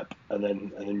first prep, and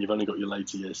then you've only got your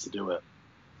later years to do it.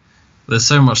 There's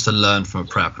so much to learn from a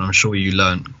prep, and I'm sure you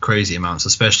learn crazy amounts,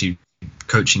 especially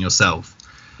coaching yourself.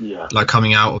 Yeah. Like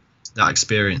coming out of that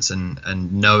experience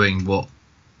and knowing what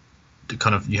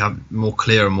kind of you have more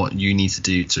clear on what you need to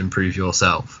do to improve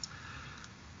yourself.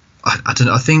 I don't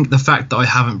know. I think the fact that I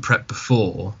haven't prepped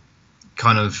before,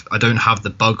 kind of, I don't have the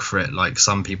bug for it like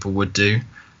some people would do.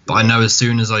 But I know as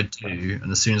soon as I do,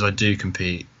 and as soon as I do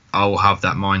compete, I will have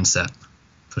that mindset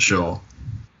for sure.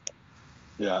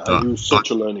 Yeah, it was such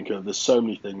a learning curve. There's so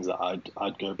many things that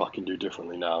I'd go back and do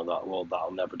differently now that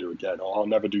I'll never do again, or I'll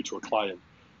never do to a client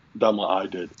than what I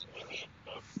did.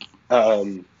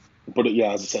 But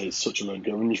yeah, as I say, it's such a learning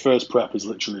curve. When your first prep is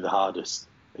literally the hardest.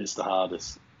 It's the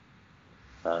hardest.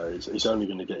 It's only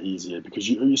going to get easier because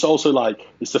it's also like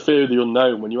it's the fear of the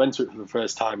unknown when you enter it for the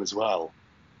first time as well.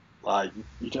 Like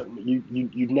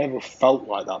you've never felt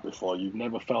like that before. You've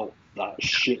never felt that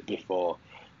shit before.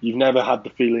 You've never had the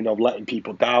feeling of letting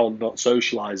people down, not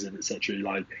socializing, etc.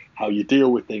 Like how you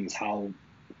deal with things, how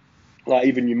like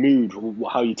even your mood,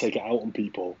 how you take it out on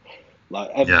people.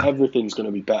 Like everything's going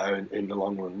to be better in the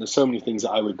long run. There's so many things that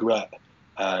I regret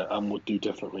and would do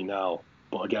differently now.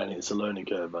 But again, it's a learning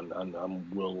curve, and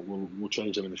we'll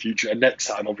change them in the future. And next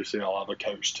time, obviously, I'll have a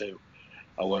coach too.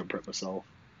 I won't prep myself.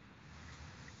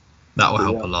 That will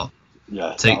help a lot.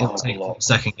 Yeah, take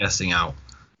second guessing out.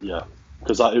 Yeah,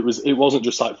 because it wasn't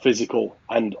just like physical,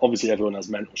 and obviously everyone has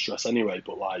mental stress anyway.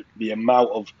 But like the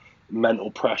amount of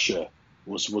mental pressure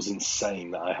was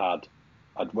insane that I had.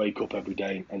 I'd wake up every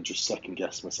day and just second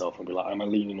guess myself and be like, am I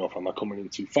lean enough? Am I coming in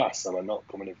too fast? Am I not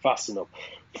coming in fast enough?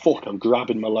 Fuck, I'm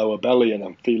grabbing my lower belly and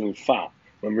I'm feeling fat.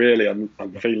 When really I'm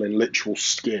feeling literal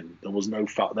skin. There was no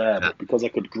fat there, but because I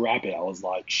could grab it, I was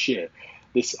like, shit.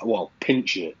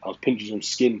 Pinch it. I was pinching some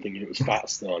skin thinking it was fat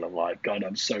still, and I'm like, God,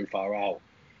 I'm so far out.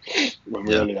 When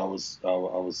really I was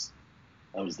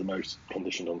the most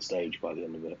conditioned on stage by the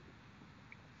end of it.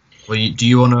 Well, do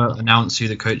you want to announce who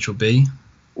the coach will be?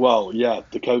 Well, yeah,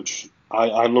 the coach,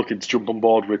 I'm looking to jump on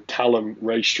board with Callum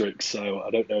Raystrick, so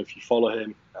I don't know if you follow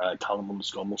him,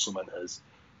 Callum_Muscle Mentors.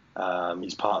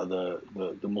 He's part of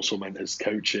the Muscle Mentors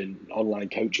online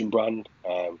coaching brand.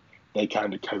 They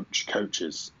kind of coach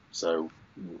coaches, so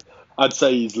I'd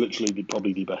say he's literally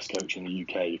probably the best coach in the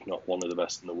UK, if not one of the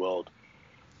best in the world.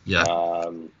 Yeah.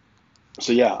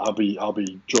 So yeah, I'll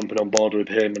be jumping on board with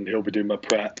him, and he'll be doing my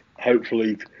prep.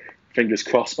 Hopefully, fingers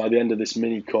crossed, by the end of this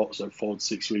mini cut, so 4 to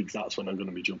 6 weeks, that's when I'm going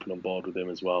to be jumping on board with him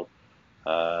as well.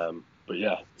 But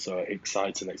yeah, so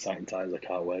exciting times. I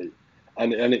can't wait.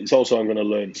 And it's also, I'm going to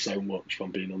learn so much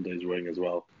from being under his wing as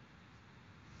well.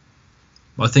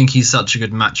 Well, I think he's such a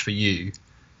good match for you,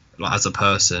 like as a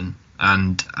person,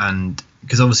 and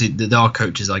because obviously there are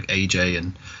coaches like AJ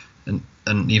and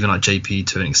even like JP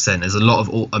to an extent. There's a lot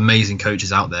of amazing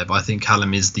coaches out there, but I think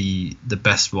Callum is the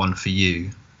best one for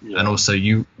you. Yeah. And also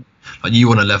you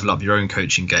want to level up your own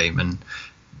coaching game, and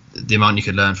the amount you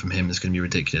could learn from him is going to be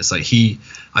ridiculous. Like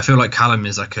I feel like Callum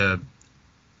is like a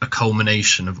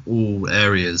culmination of all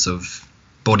areas of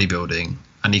bodybuilding,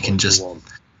 and he can just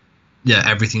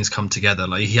everything's come together.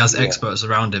 Like he has experts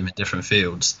around him in different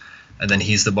fields, and then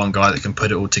he's the one guy that can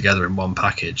put it all together in one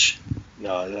package.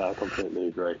 No, yeah, I completely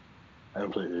agree.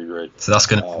 So that's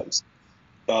going to it's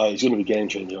going to be game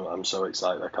changing. I'm so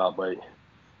excited. I can't wait.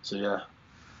 So yeah,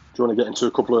 do you want to get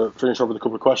into finish off with a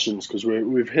couple of questions, because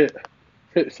we've hit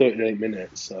 38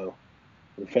 minutes, so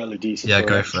we're fairly decent. Yeah,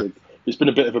 go for it. It's been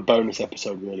a bit of a bonus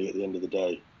episode, really, at the end of the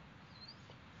day.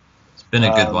 It's been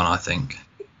a good one, I think.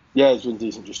 Yeah, it's been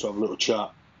decent just to have a little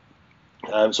chat.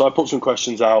 So I put some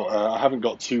questions out. I haven't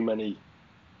got too many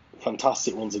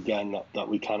fantastic ones again that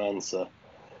we can answer.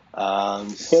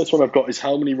 First one I've got is,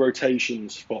 how many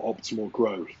rotations for optimal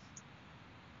growth?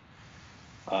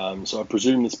 So I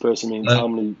presume this person means how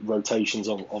many rotations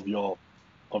of your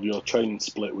training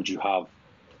split would you have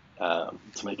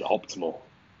to make it optimal?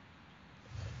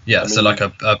 Yeah, so like a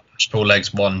push-pull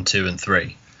legs 1, 2, and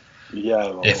 3. Yeah,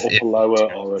 or upper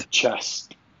lower, or a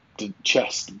chest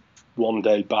 1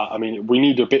 day back. I mean, we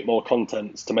need a bit more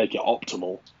content to make it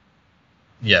optimal.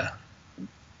 Yeah.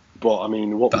 But I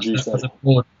mean, what would you say?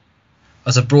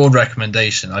 As a broad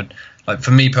recommendation,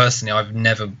 for me personally,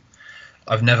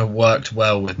 I've never worked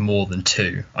well with more than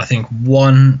 2. I think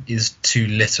 1 is too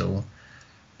little,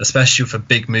 especially for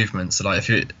big movements. So like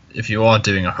if you are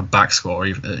doing like a back squat or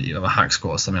even a hack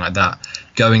squat or something like that,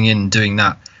 going in and doing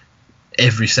that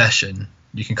every session,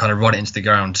 you can kind of run it into the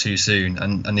ground too soon,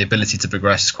 and the ability to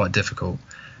progress is quite difficult.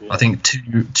 Yeah. I think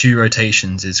two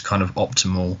rotations is kind of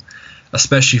optimal,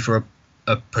 especially for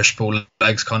a push-pull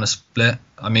legs kind of split.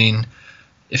 I mean,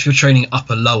 if you're training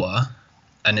upper lower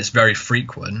and it's very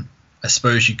frequent, I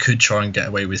suppose you could try and get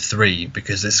away with 3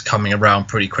 because it's coming around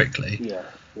pretty quickly. Yeah.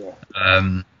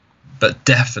 But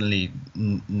definitely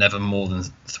never more than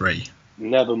 3.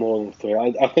 Never more than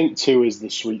 3. I think 2 is the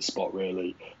sweet spot,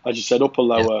 really. As you said, upper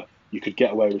lower, you could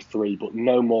get away with 3, but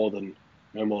no more than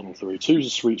 3. 2 is a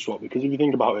sweet spot because if you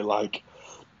think about it, like,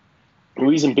 the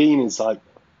reason being is like,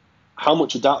 how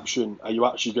much adaptation are you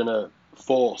actually going to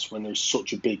force when there's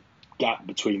such a big gap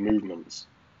between movements?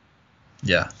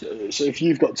 Yeah. So if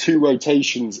you've got 2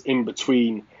 rotations in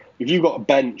between, if you've got a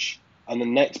bench and the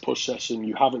next push session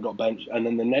you haven't got bench, and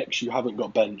then the next you haven't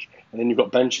got bench, and then you've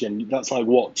got bench again, that's like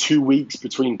what, 2 weeks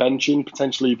between benching,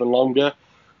 potentially even longer.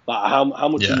 Like how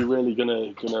much are you really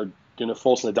gonna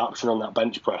force an adaptation on that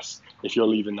bench press if you're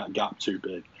leaving that gap too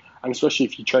big? And especially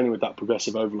if you're training with that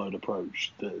progressive overload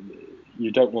approach,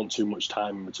 you don't want too much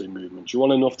time in between movements. You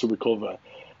want enough to recover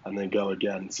and then go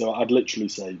again. So I'd literally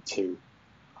say 2.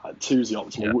 2 is the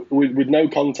optimal. Yeah. With no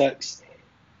context,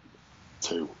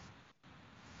 2.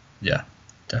 Yeah,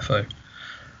 defo.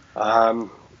 How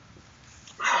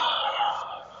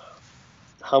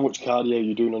much cardio are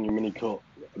you doing on your mini cut?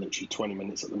 Literally 20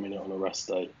 minutes at the minute on a rest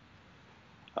day.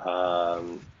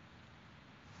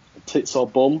 Tits or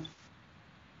bum?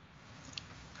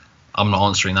 I'm not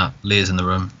answering that. Leah's in the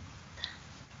room.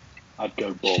 I'd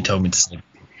go bum. She told me to sleep.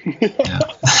 Yeah.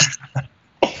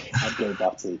 I'd go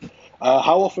batty.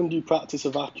 How often do you practice a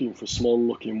vacuum for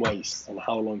small-looking waist, and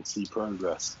how long to see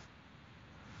progress?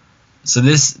 So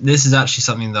this is actually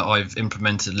something that I've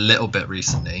implemented a little bit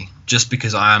recently, just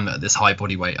because I am at this high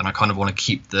body weight and I kind of want to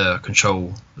keep the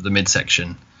control of the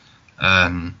midsection.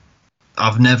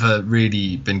 I've never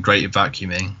really been great at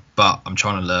vacuuming, but I'm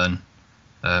trying to learn.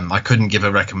 I couldn't give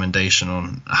a recommendation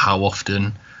on how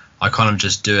often. I kind of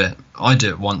just do it. I do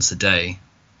it once a day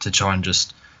to try and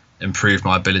just improve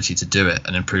my ability to do it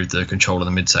and improve the control of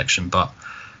the midsection, but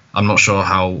I'm not sure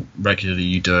how regularly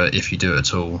you do it, if you do it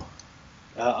at all.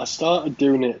 I started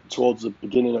doing it towards the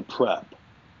beginning of prep.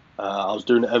 I was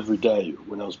doing it every day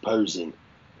when I was posing.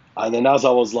 And then as I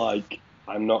was like,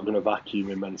 I'm not going to vacuum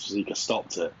in men's physique, I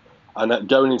stopped it. And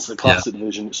going into the classic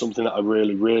division, it's something that I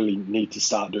really, really need to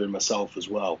start doing myself as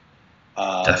well.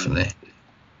 Definitely.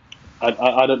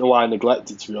 I don't know why I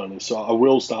neglected, to be honest. So I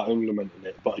will start implementing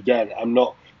it. But again, I'm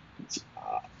not...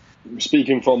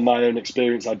 Speaking from my own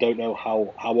experience, I don't know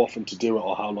how often to do it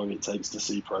or how long it takes to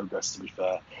see progress, to be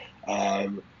fair. I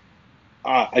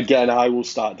will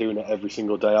start doing it every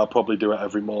single day. I'll probably do it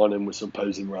every morning with some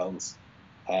posing rounds.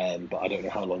 But I don't know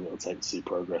how long it'll take to see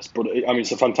progress. But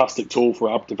it's a fantastic tool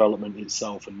for ab development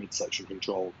itself and midsection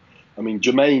control. I mean,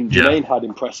 Jermaine had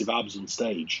impressive abs on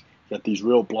stage. He had these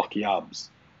real blocky abs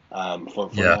for a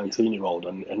 19-year-old,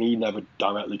 and he never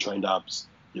directly trained abs.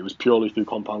 It was purely through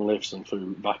compound lifts and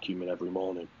through vacuuming every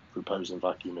morning, through posing and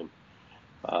vacuuming.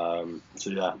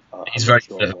 He's very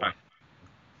good.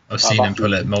 I've seen him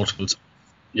pull it multiple times.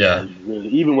 Yeah. Really,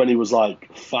 even when he was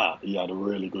like fat, he had a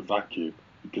really good vacuum.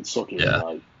 He could suck it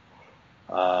in.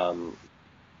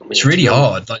 It's really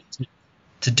hard, like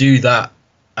to do that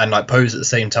and like pose at the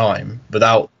same time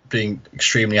without being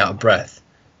extremely out of breath.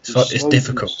 It's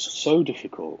difficult. It's so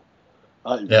difficult.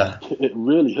 It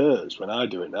really hurts when I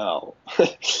do it now.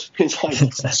 It's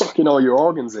like sucking all your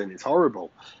organs in. It's horrible.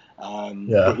 But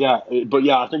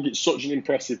I think it's such an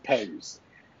impressive pose,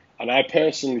 and I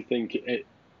personally think it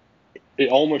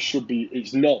almost should be.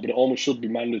 It's not, but it almost should be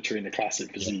mandatory in the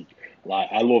classic physique. Like,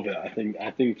 I love it. I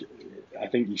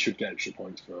think you should get extra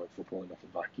points for pulling off a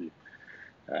vacuum.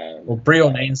 Well,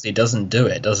 Breon Ainsley doesn't do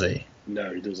it, does he?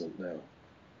 No, he doesn't. No.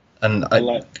 And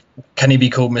can he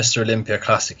be called Mr. Olympia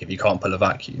Classic if he can't pull a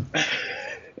vacuum?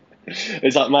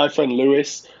 It's like my friend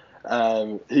Lewis.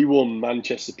 He won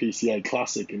Manchester PCA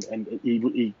Classic, and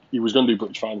he was going to do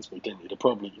British Finals, but he didn't. He'd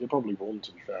probably won,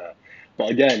 to be fair. But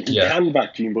again, he can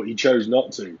vacuum, but he chose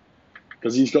not to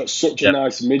because he's got such a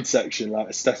nice midsection, like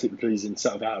aesthetically pleasing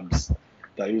set of abs,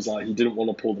 that he was like, he didn't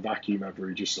want to pull the vacuum ever.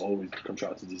 He just always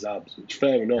contracted his abs, which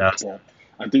fair enough. Yeah.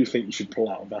 But I do think you should pull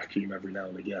out a vacuum every now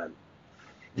and again.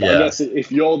 But I guess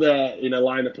if you're there in a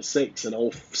lineup of 6 and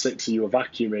all 6 of you are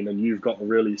vacuuming and you've got a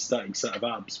really aesthetic set of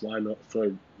abs, why not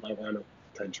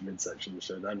tense your midsection and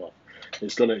show them off?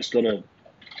 It's gonna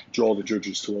draw the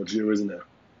judges towards you, isn't it?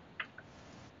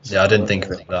 So Yeah, I didn't think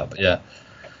of it like that, but yeah.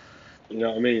 You know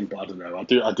what I mean? But I don't know. I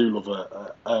do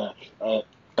love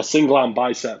a single arm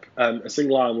bicep, a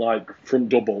single arm like front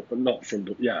double, but not front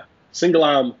double. Yeah, single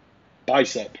arm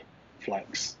bicep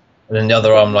flex. And then the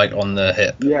other arm like on the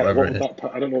hip, Yeah, whatever what it was is.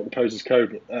 that? I don't know what the pose is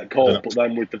called, I but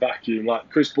then with the vacuum, like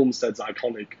Chris Bumstead's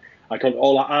iconic,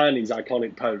 or like Arnie's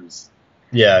iconic pose.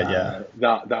 Yeah.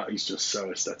 That is just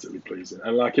so aesthetically pleasing,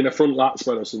 and like in a front lat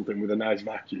spread or something with a nice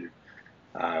vacuum,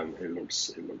 it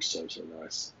looks so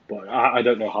nice. But I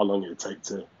don't know how long it would take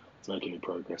to make any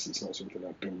progress. It's not something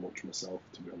I've done much myself,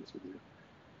 to be honest with you.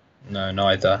 No,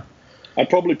 neither. I'd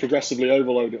probably progressively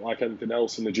overload it like anything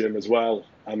else in the gym as well.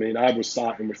 I mean, I was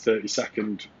starting with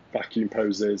 30-second vacuum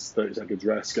poses, 30 seconds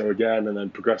rest, go again, and then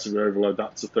progressively overload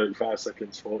that to 35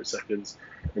 seconds, 40 seconds,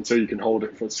 until you can hold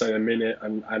it for, say, a minute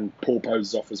and pull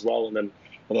poses off as well, and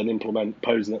then implement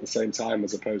posing at the same time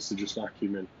as opposed to just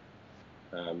vacuuming.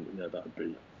 That'd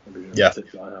be the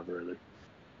tip that I have, really.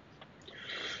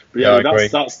 But yeah,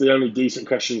 that's the only decent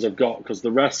questions I've got, because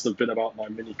the rest have been about my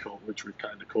mini cut, which we've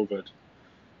kind of covered.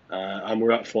 And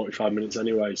we're at 45 minutes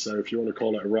anyway, so if you want to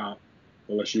call it a wrap,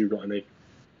 unless you've got any.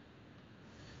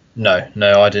 No,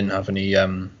 I didn't have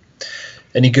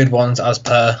any good ones as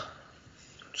per.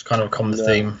 It's kind of a common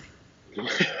theme.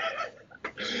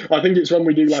 I think it's when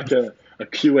we do like a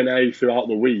Q&A throughout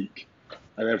the week,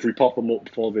 and if we pop them up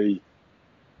for the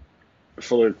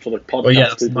podcast. Well, yeah,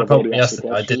 that's my problem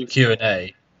yesterday. I did a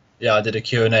Q&A. Yeah, I did a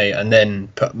Q&A and then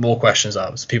put more questions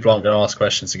up, so people aren't going to ask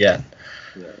questions again.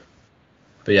 Yeah.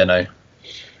 But yeah, no.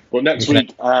 Well, next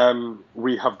week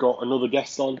we have got another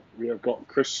guest on. We have got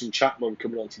Christian Chapman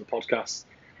coming onto the podcast.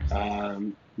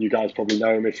 You guys probably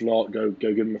know him. If not, go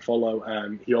give him a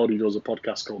follow. He already does a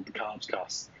podcast called The Carbs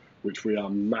Cast, which we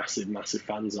are massive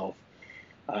fans of.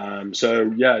 So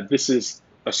yeah, this is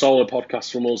a solo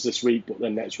podcast from us this week, but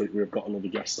then next week we've got another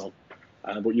guest on.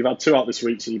 But you've had 2 out this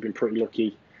week, so you've been pretty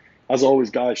lucky. As always,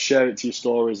 guys, share it to your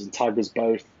stories and tag us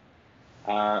both.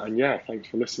 And yeah, thanks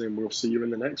for listening. We'll see you in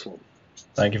the next one.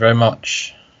 Thank you very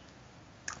much.